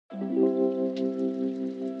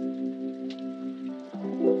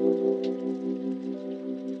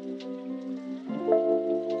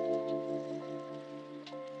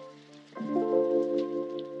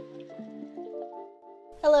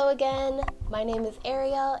Hello again, my name is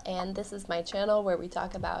Ariel and this is my channel where we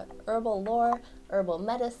talk about herbal lore, herbal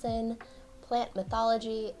medicine, plant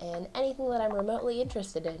mythology, and anything that I'm remotely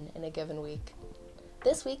interested in a given week.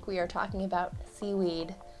 This week we are talking about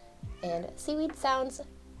seaweed, and seaweed sounds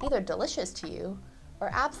either delicious to you or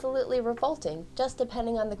absolutely revolting, just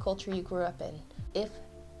depending on the culture you grew up in. If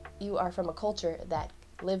you are from a culture that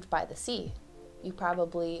lived by the sea, you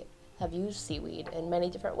probably have used seaweed in many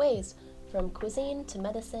different ways, from cuisine to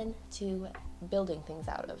medicine to building things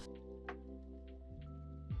out of.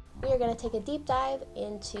 We are going to take a deep dive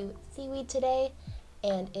into seaweed today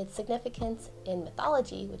and its significance in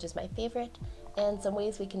mythology, which is my favorite, and some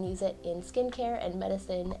ways we can use it in skincare and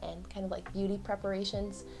medicine and kind of like beauty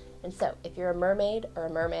preparations. And so if you're a mermaid or a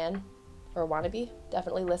merman or a wannabe,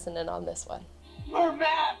 definitely listen in on this one.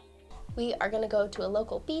 Merman! We are going to go to a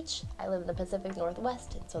local beach. I live in the Pacific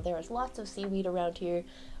Northwest, and so there is lots of seaweed around here.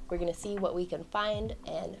 We're going to see what we can find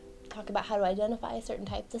and talk about how to identify certain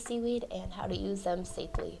types of seaweed and how to use them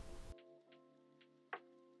safely.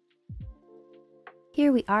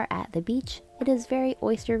 Here we are at the beach. It is very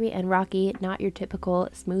oystery and rocky, not your typical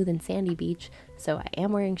smooth and sandy beach, so I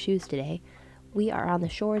am wearing shoes today. We are on the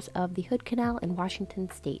shores of the Hood Canal in Washington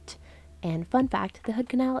State. And fun fact, the Hood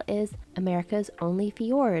Canal is America's only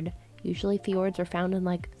fjord. Usually fjords are found in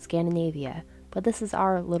like Scandinavia, but this is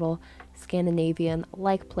our little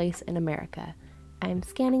Scandinavian-like place in America. I'm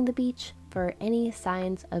scanning the beach for any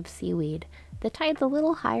signs of seaweed. The tide's a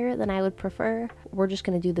little higher than I would prefer. We're just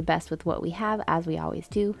going to do the best with what we have, as we always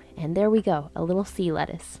do. And there we go, a little sea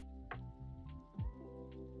lettuce.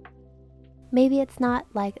 Maybe it's not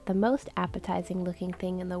like the most appetizing looking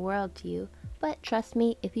thing in the world to you, but trust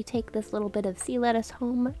me, if you take this little bit of sea lettuce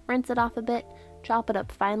home, rinse it off a bit, chop it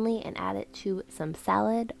up finely and add it to some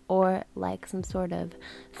salad or like some sort of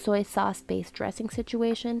soy sauce based dressing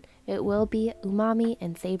situation, it will be umami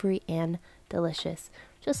and savory and delicious.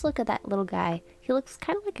 Just look at that little guy. He looks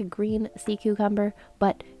kind of like a green sea cucumber,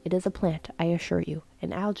 but it is a plant, I assure you.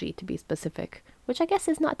 An algae to be specific, which I guess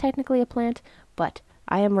is not technically a plant, but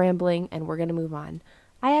I am rambling and we're going to move on.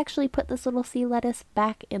 I actually put this little sea lettuce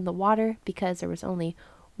back in the water because there was only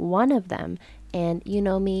one of them, and you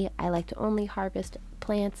know me, I like to only harvest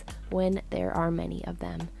plants when there are many of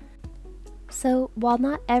them. So while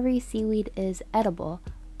not every seaweed is edible,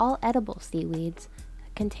 all edible seaweeds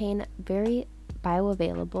contain very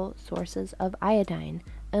bioavailable sources of iodine,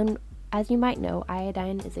 and as you might know,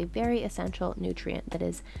 iodine is a very essential nutrient that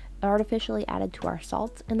is artificially added to our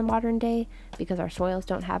salts in the modern day because our soils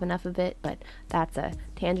don't have enough of it, but that's a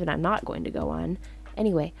tangent I'm not going to go on.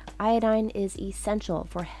 Anyway, iodine is essential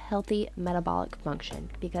for healthy metabolic function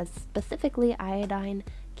because specifically iodine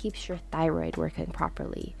keeps your thyroid working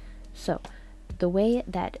properly. So the way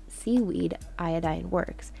that seaweed iodine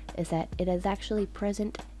works is that it is actually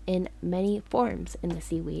present in many forms in the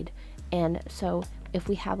seaweed, and so if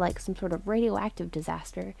we have like some sort of radioactive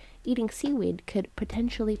disaster, eating seaweed could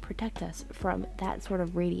potentially protect us from that sort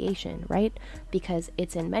of radiation, right? Because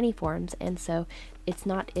it's in many forms, and so it's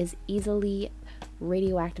not as easily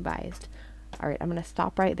radioactivized. All right, I'm going to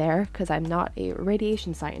stop right there because I'm not a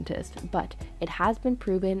radiation scientist, but it has been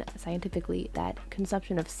proven scientifically that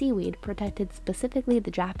consumption of seaweed protected specifically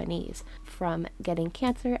the Japanese from getting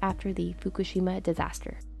cancer after the Fukushima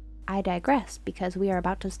disaster. I digress because we are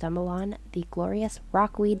about to stumble on the glorious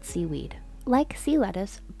rockweed seaweed. Like sea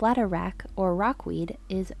lettuce, bladderwrack or rockweed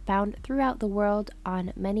is found throughout the world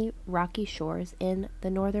on many rocky shores in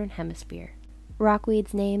the northern hemisphere.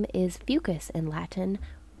 Rockweed's name is fucus in Latin,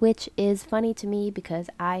 which is funny to me because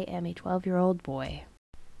I am a 12-year-old boy.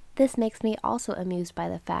 This makes me also amused by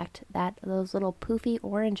the fact that those little poofy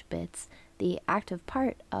orange bits, the active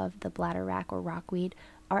part of the bladderwrack or rockweed,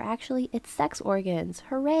 are actually its sex organs.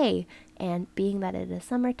 Hooray! And being that it is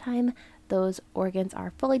summertime, those organs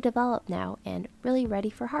are fully developed now and really ready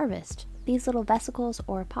for harvest. These little vesicles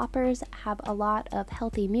or poppers have a lot of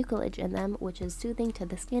healthy mucilage in them, which is soothing to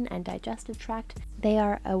the skin and digestive tract. They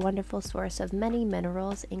are a wonderful source of many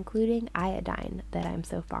minerals, including iodine that I'm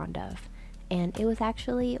so fond of. And it was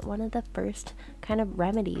actually one of the first kind of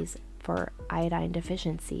remedies for iodine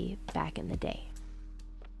deficiency back in the day.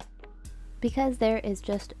 Because there is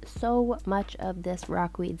just so much of this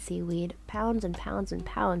rockweed seaweed, pounds and pounds and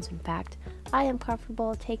pounds in fact, I am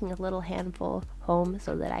comfortable taking a little handful home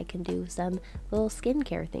so that I can do some little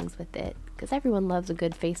skincare things with it, because everyone loves a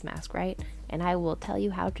good face mask, right? And I will tell you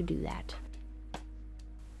how to do that.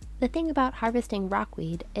 The thing about harvesting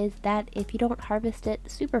rockweed is that if you don't harvest it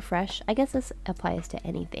super fresh, I guess this applies to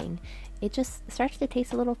anything, it just starts to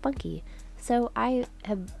taste a little funky. So I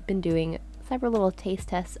have been doing several little taste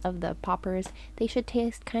tests of the poppers. They should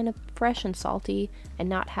taste kind of fresh and salty and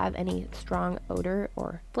not have any strong odor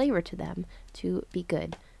or flavor to them to be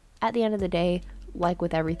good. At the end of the day, like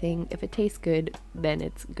with everything, if it tastes good, then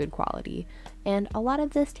it's good quality. And a lot of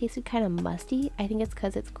this tasted kind of musty. I think it's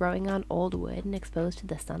because it's growing on old wood and exposed to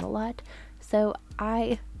the sun a lot. So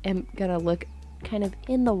I am gonna look kind of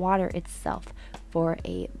in the water itself for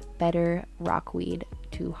a better rockweed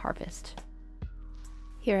to harvest.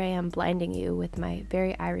 Here I am blinding you with my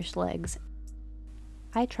very Irish legs.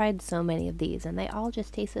 I tried so many of these and they all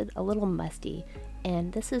just tasted a little musty,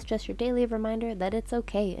 and this is just your daily reminder that it's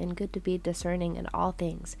okay and good to be discerning in all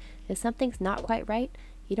things. If something's not quite right,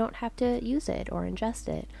 you don't have to use it or ingest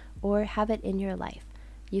it or have it in your life.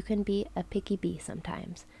 You can be a picky bee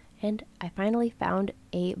sometimes. And I finally found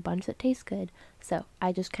a bunch that tastes good, so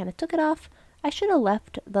I just kind of took it off. I should have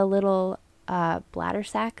left the little bladder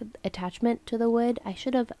sack attachment to the wood. I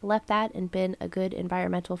should have left that and been a good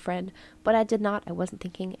environmental friend, but I did not. I wasn't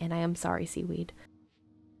thinking, and I am sorry, Seaweed.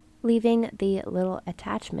 Leaving the little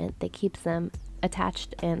attachment that keeps them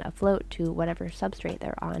attached and afloat to whatever substrate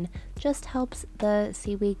they're on just helps the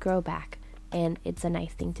seaweed grow back, and it's a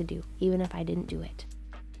nice thing to do, even if I didn't do it.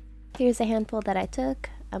 Here's a handful that I took.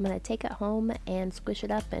 I'm going to take it home and squish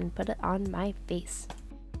it up and put it on my face.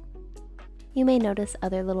 You may notice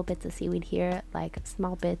other little bits of seaweed here, like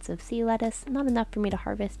small bits of sea lettuce, not enough for me to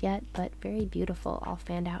harvest yet, but very beautiful all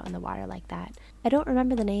fanned out in the water like that. I don't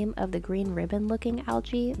remember the name of the green ribbon looking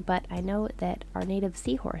algae, but I know that our native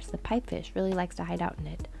seahorse, the pipefish, really likes to hide out in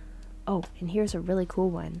it. Oh, and here's a really cool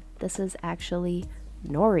one. This is actually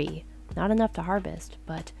nori. Not enough to harvest,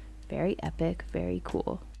 but very epic, very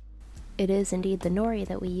cool. It is indeed the nori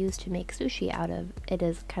that we use to make sushi out of. It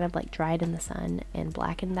is kind of like dried in the sun and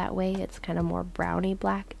blackened that way. It's kind of more browny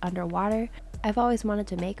black underwater. I've always wanted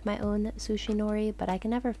to make my own sushi nori, but I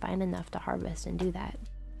can never find enough to harvest and do that.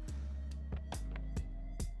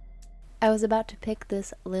 I was about to pick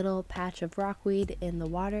this little patch of rockweed in the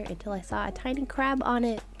water until I saw a tiny crab on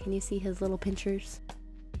it. Can you see his little pinchers?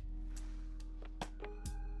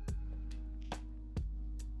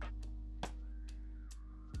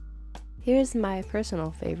 Here's my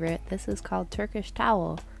personal favorite. This is called Turkish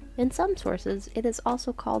towel. In some sources, it is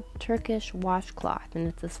also called Turkish washcloth, and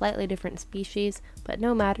it's a slightly different species, but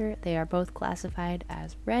no matter, they are both classified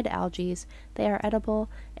as red algae. They are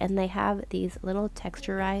edible, and they have these little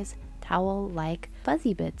texturized towel-like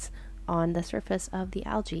fuzzy bits on the surface of the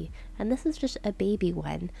algae, and this is just a baby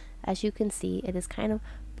one. As you can see, it is kind of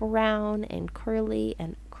brown and curly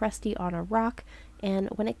and crusty on a rock, and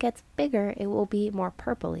when it gets bigger it will be more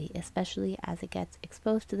purpley, especially as it gets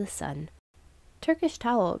exposed to the sun. Turkish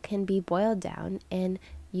towel can be boiled down and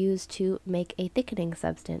used to make a thickening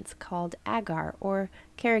substance called agar or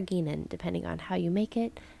carrageenan, depending on how you make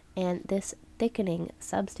it, and this thickening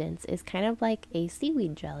substance is kind of like a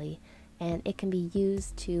seaweed jelly, and it can be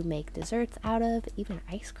used to make desserts out of, even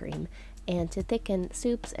ice cream, and to thicken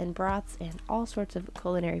soups and broths and all sorts of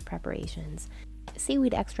culinary preparations.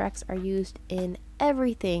 Seaweed extracts are used in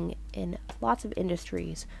everything, in lots of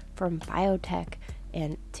industries, from biotech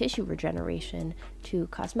and tissue regeneration to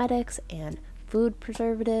cosmetics and food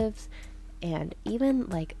preservatives, and even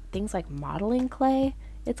like things like modeling clay.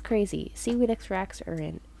 It's crazy. Seaweed extracts are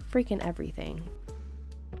in freaking everything.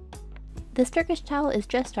 This Turkish towel is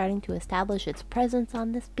just starting to establish its presence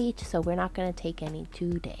on this beach, so we're not going to take any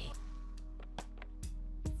today.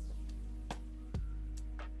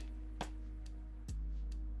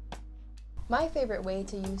 My favorite way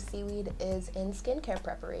to use seaweed is in skincare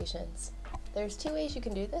preparations. There's two ways you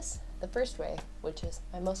can do this. The first way, which is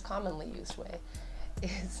my most commonly used way,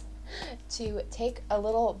 is to take a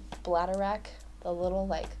little bladder, the little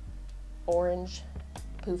like orange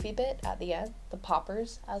poofy bit at the end, the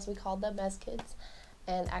poppers as we called them as kids,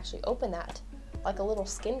 and actually open that like a little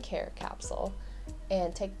skincare capsule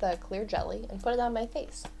and take the clear jelly and put it on my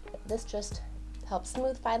face. This just helps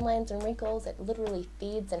smooth fine lines and wrinkles. It literally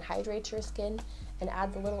feeds and hydrates your skin and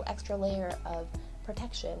adds a little extra layer of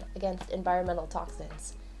protection against environmental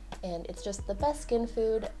toxins. And it's just the best skin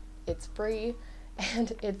food. It's free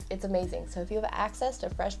and it's amazing. So if you have access to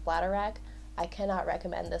fresh bladder rag, I cannot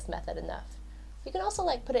recommend this method enough. You can also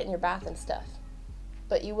like put it in your bath and stuff,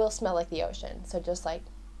 but you will smell like the ocean. So just like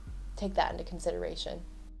take that into consideration.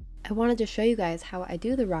 I wanted to show you guys how I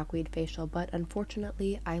do the rockweed facial, but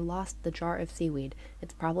unfortunately I lost the jar of seaweed.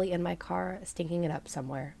 It's probably in my car, stinking it up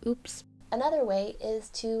somewhere. Oops. Another way is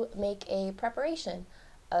to make a preparation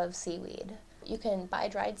of seaweed. You can buy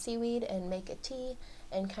dried seaweed and make a tea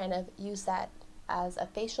and kind of use that as a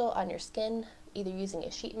facial on your skin, either using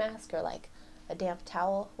a sheet mask or like a damp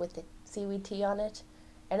towel with the seaweed tea on it.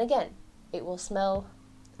 And again, it will smell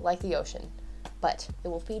like the ocean, but it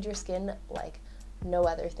will feed your skin like no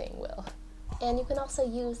other thing will. And you can also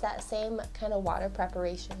use that same kind of water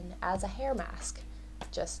preparation as a hair mask,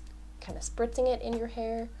 just kind of spritzing it in your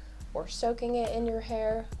hair or soaking it in your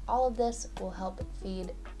hair. All of this will help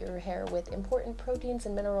feed your hair with important proteins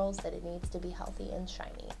and minerals that it needs to be healthy and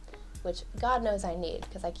shiny, which God knows I need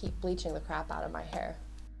because I keep bleaching the crap out of my hair.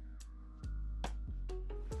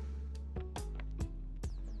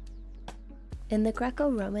 In the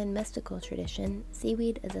Greco-Roman mystical tradition,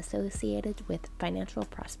 seaweed is associated with financial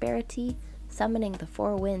prosperity, summoning the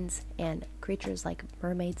four winds and creatures like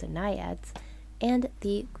mermaids and naiads, and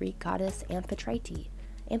the Greek goddess Amphitrite.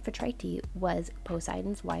 Amphitrite was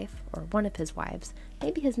Poseidon's wife, or one of his wives,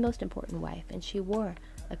 maybe his most important wife, and she wore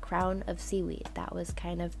a crown of seaweed. That was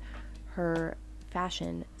kind of her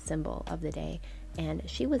fashion symbol of the day, and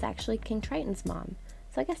she was actually King Triton's mom.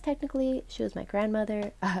 So I guess technically she was my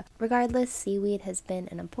grandmother. Regardless, seaweed has been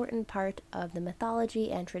an important part of the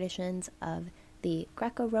mythology and traditions of the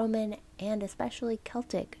Greco-Roman and especially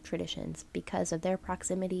Celtic traditions because of their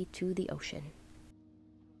proximity to the ocean.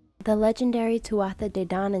 The legendary Tuatha De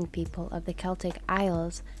Danann people of the Celtic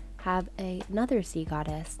Isles have another sea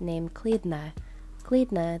goddess named Clydna.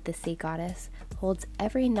 Clydna, the sea goddess, holds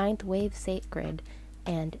every ninth wave sacred,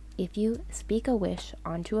 and if you speak a wish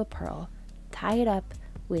onto a pearl, tie it up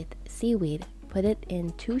with seaweed, put it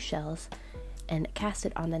in 2 shells, and cast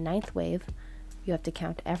it on the 9th wave. You have to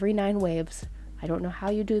count every 9 waves. I don't know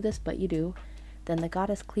how you do this, but you do. Then the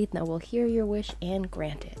goddess Clydna will hear your wish and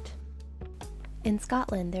grant it. In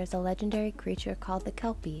Scotland, there's a legendary creature called the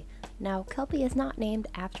Kelpie. Now, Kelpie is not named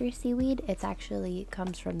after seaweed. It actually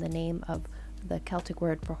comes from the name of the Celtic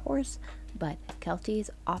word for horse, but Kelties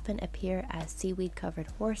often appear as seaweed-covered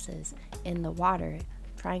horses in the water,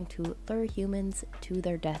 trying to lure humans to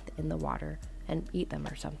their death in the water and eat them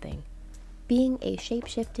or something. Being a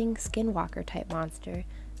shape-shifting skinwalker type monster,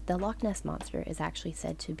 the Loch Ness Monster is actually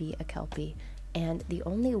said to be a Kelpie, and the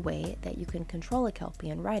only way that you can control a Kelpie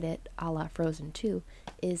and ride it, a la Frozen 2,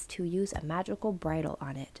 is to use a magical bridle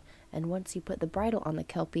on it. And once you put the bridle on the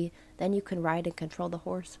Kelpie, then you can ride and control the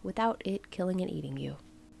horse without it killing and eating you.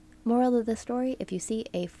 Moral of the story, if you see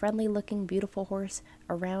a friendly looking beautiful horse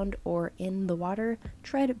around or in the water,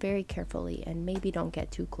 tread very carefully and maybe don't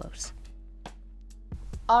get too close.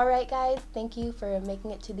 Alright guys, thank you for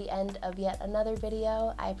making it to the end of yet another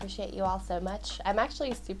video. I appreciate you all so much. I'm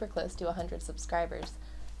actually super close to 100 subscribers,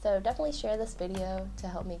 so definitely share this video to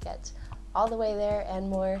help me get all the way there and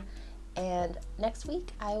more. And next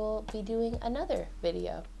week I will be doing another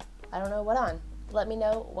video. I don't know what on. Let me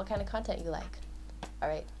know what kind of content you like.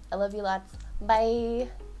 Alright, I love you lots. Bye!